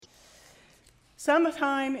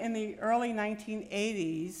Sometime in the early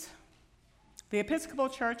 1980s, the Episcopal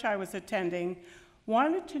Church I was attending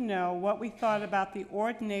wanted to know what we thought about the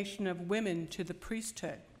ordination of women to the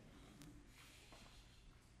priesthood.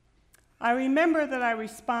 I remember that I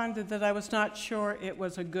responded that I was not sure it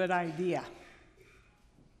was a good idea.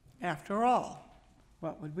 After all,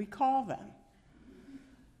 what would we call them?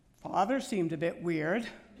 Father seemed a bit weird,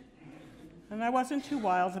 and I wasn't too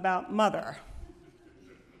wild about mother.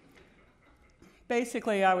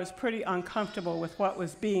 Basically, I was pretty uncomfortable with what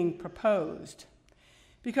was being proposed.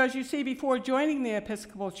 Because you see, before joining the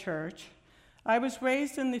Episcopal Church, I was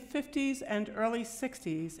raised in the 50s and early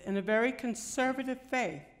 60s in a very conservative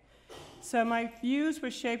faith. So my views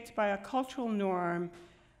were shaped by a cultural norm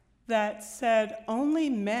that said only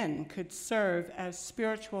men could serve as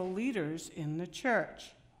spiritual leaders in the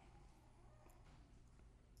church.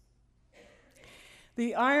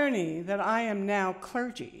 The irony that I am now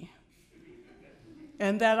clergy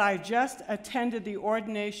and that I just attended the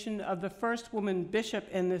ordination of the first woman bishop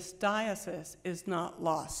in this diocese is not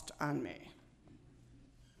lost on me.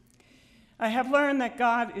 I have learned that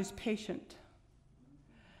God is patient.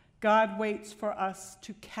 God waits for us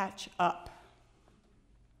to catch up.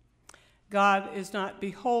 God is not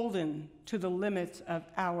beholden to the limits of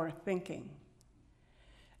our thinking.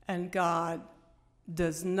 And God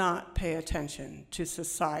does not pay attention to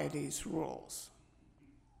society's rules.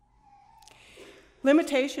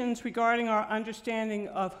 Limitations regarding our understanding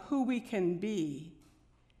of who we can be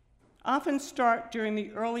often start during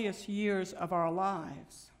the earliest years of our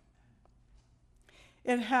lives.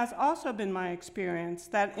 It has also been my experience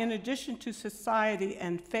that in addition to society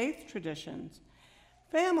and faith traditions,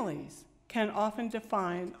 families can often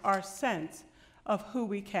define our sense of who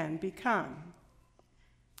we can become.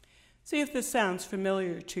 See if this sounds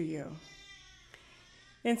familiar to you.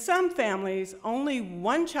 In some families, only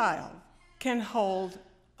one child can hold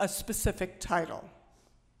a specific title.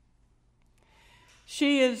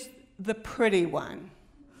 She is the pretty one.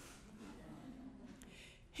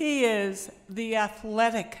 He is the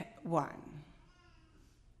athletic one.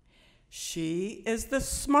 She is the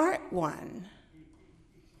smart one.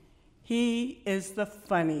 He is the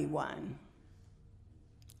funny one.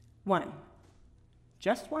 One.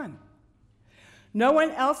 Just one. No one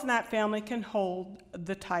else in that family can hold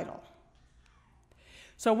the title.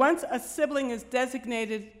 So once a sibling is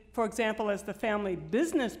designated, for example, as the family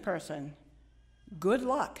business person, good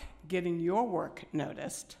luck getting your work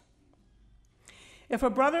noticed. If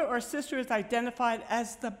a brother or sister is identified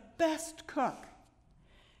as the best cook,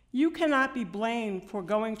 you cannot be blamed for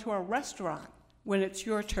going to a restaurant when it's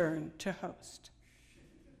your turn to host.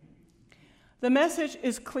 The message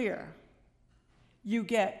is clear. You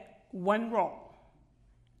get one role.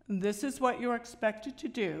 This is what you're expected to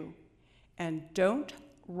do, and don't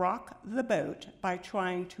rock the boat by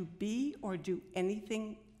trying to be or do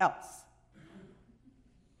anything else.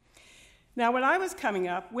 Now, when I was coming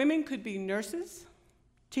up, women could be nurses,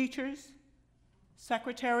 teachers,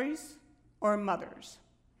 secretaries, or mothers.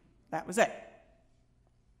 That was it.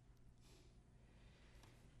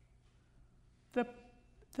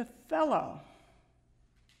 The fellow,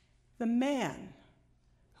 the man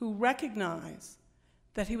who recognized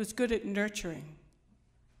that he was good at nurturing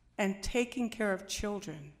and taking care of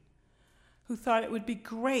children, who thought it would be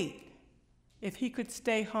great if he could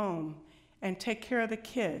stay home and take care of the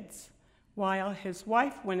kids while his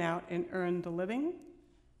wife went out and earned the living,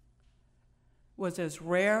 was as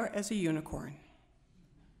rare as a unicorn.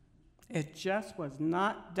 It just was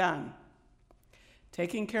not done.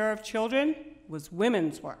 Taking care of children was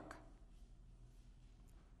women's work.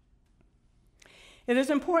 It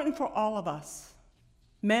is important for all of us,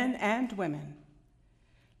 men and women,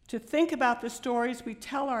 to think about the stories we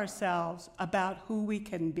tell ourselves about who we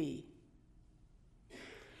can be.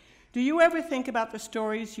 Do you ever think about the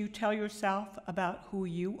stories you tell yourself about who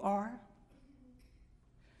you are?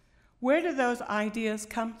 Where do those ideas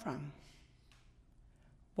come from?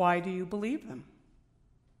 Why do you believe them?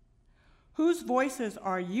 Whose voices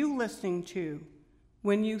are you listening to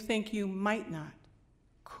when you think you might not,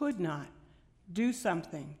 could not, do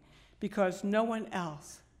something because no one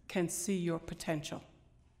else can see your potential?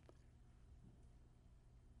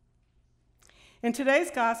 In today's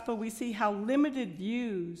gospel, we see how limited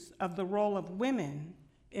views of the role of women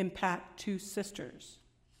impact two sisters.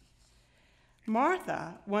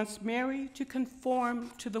 Martha wants Mary to conform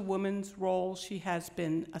to the woman's role she has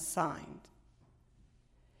been assigned.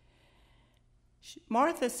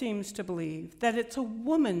 Martha seems to believe that it's a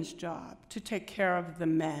woman's job to take care of the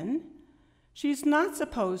men. She's not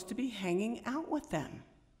supposed to be hanging out with them.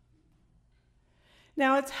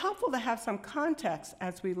 Now, it's helpful to have some context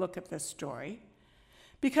as we look at this story,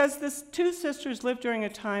 because the two sisters lived during a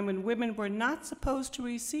time when women were not supposed to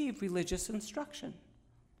receive religious instruction.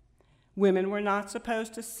 Women were not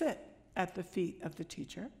supposed to sit at the feet of the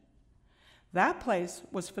teacher. That place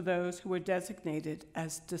was for those who were designated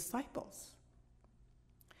as disciples.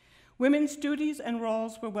 Women's duties and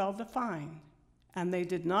roles were well defined, and they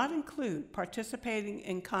did not include participating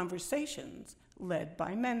in conversations led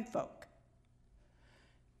by menfolk.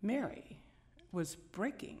 Mary was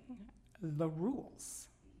breaking the rules.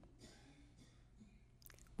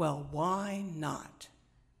 Well, why not?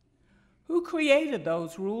 Who created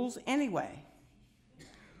those rules anyway?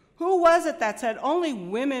 Who was it that said only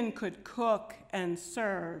women could cook and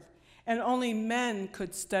serve and only men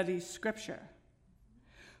could study Scripture?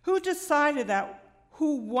 Who decided that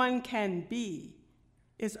who one can be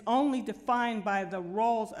is only defined by the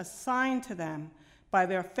roles assigned to them by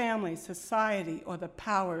their family, society, or the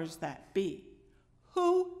powers that be?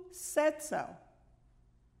 Who said so?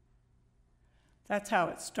 That's how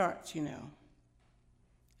it starts, you know.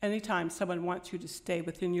 Anytime someone wants you to stay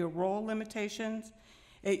within your role limitations,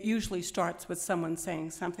 it usually starts with someone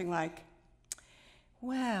saying something like,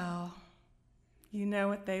 well, you know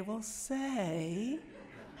what they will say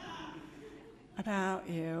about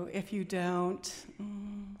you if you don't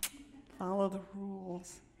follow the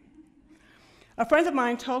rules. A friend of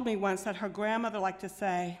mine told me once that her grandmother liked to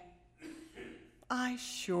say, I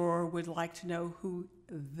sure would like to know who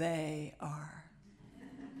they are.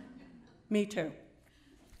 Me too.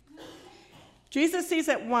 Jesus sees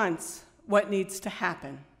at once what needs to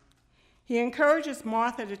happen. He encourages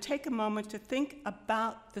Martha to take a moment to think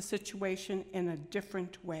about the situation in a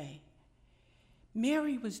different way.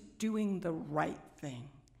 Mary was doing the right thing.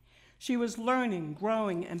 She was learning,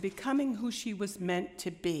 growing, and becoming who she was meant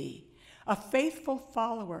to be, a faithful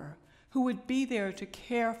follower who would be there to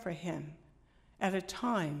care for him at a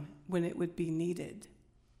time when it would be needed.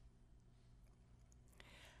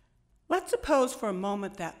 Let's suppose for a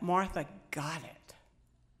moment that Martha got it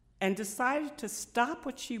and decided to stop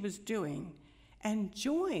what she was doing and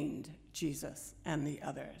joined Jesus and the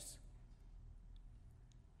others.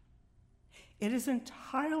 It is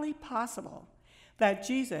entirely possible that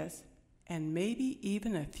Jesus, and maybe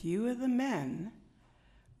even a few of the men,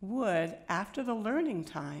 would, after the learning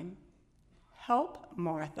time, help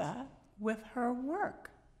Martha with her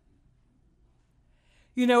work.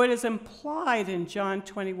 You know, it is implied in John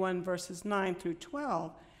 21, verses 9 through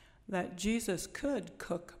 12, that Jesus could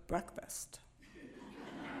cook breakfast.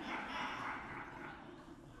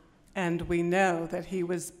 And we know that he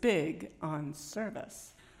was big on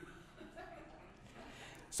service.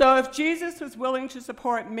 So if Jesus was willing to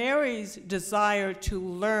support Mary's desire to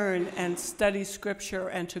learn and study Scripture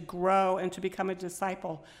and to grow and to become a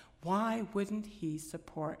disciple, why wouldn't he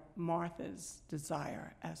support Martha's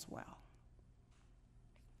desire as well?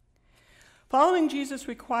 Following Jesus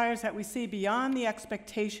requires that we see beyond the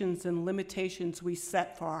expectations and limitations we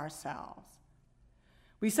set for ourselves.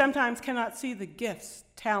 We sometimes cannot see the gifts,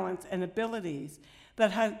 talents, and abilities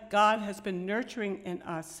that God has been nurturing in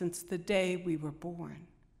us since the day we were born.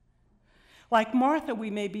 Like Martha, we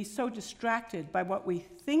may be so distracted by what we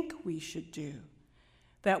think we should do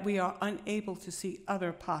that we are unable to see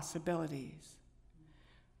other possibilities.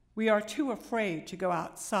 We are too afraid to go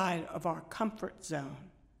outside of our comfort zone.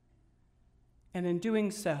 And in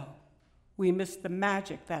doing so, we miss the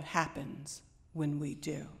magic that happens when we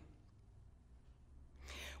do.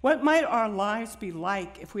 What might our lives be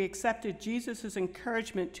like if we accepted Jesus'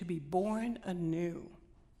 encouragement to be born anew?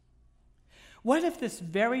 What if this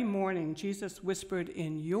very morning Jesus whispered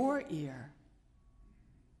in your ear,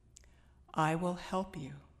 I will help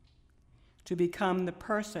you to become the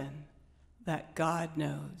person that God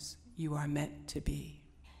knows you are meant to be?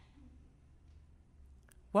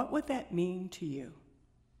 What would that mean to you?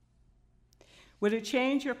 Would it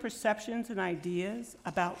change your perceptions and ideas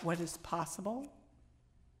about what is possible?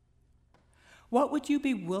 What would you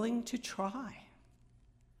be willing to try?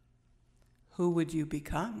 Who would you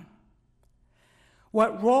become?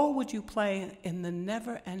 What role would you play in the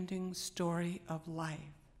never-ending story of life?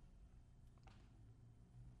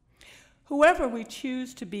 Whoever we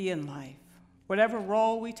choose to be in life, whatever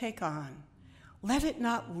role we take on, let it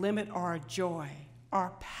not limit our joy,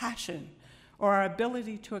 our passion, or our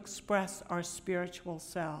ability to express our spiritual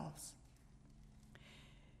selves.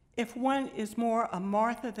 If one is more a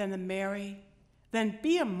Martha than a Mary, then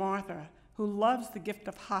be a Martha who loves the gift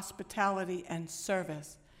of hospitality and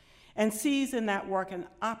service and sees in that work an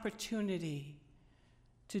opportunity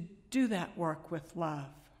to do that work with love.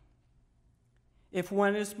 If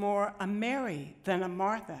one is more a Mary than a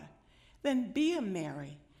Martha, then be a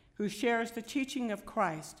Mary who shares the teaching of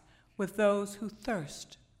Christ with those who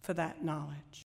thirst for that knowledge.